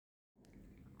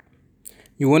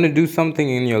You want to do something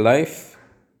in your life?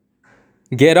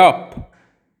 Get up.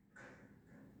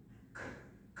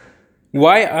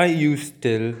 Why are you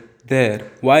still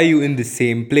there? Why are you in the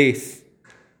same place?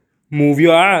 Move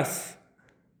your ass.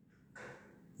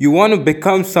 You want to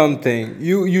become something.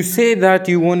 You say that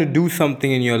you want to do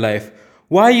something in your life.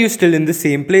 Why are you still in the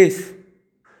same place?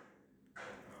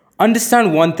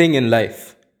 Understand one thing in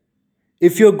life.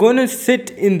 If you're going to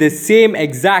sit in the same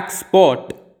exact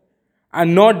spot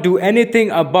and not do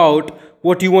anything about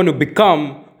what you want to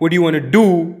become, what you want to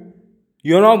do,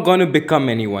 you're not going to become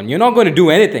anyone. You're not going to do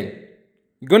anything.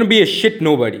 You're going to be a shit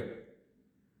nobody.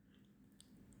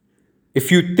 If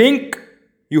you think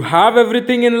you have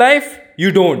everything in life,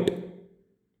 you don't.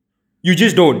 You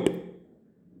just don't.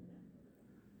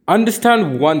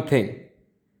 Understand one thing.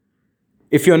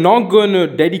 If you're not going to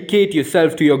dedicate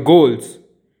yourself to your goals,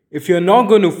 if you're not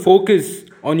going to focus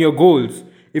on your goals,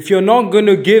 if you're not going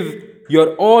to give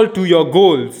your all to your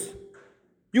goals,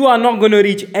 you are not going to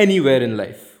reach anywhere in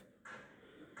life.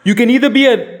 You can either be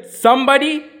a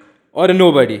somebody or a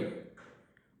nobody.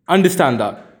 Understand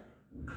that.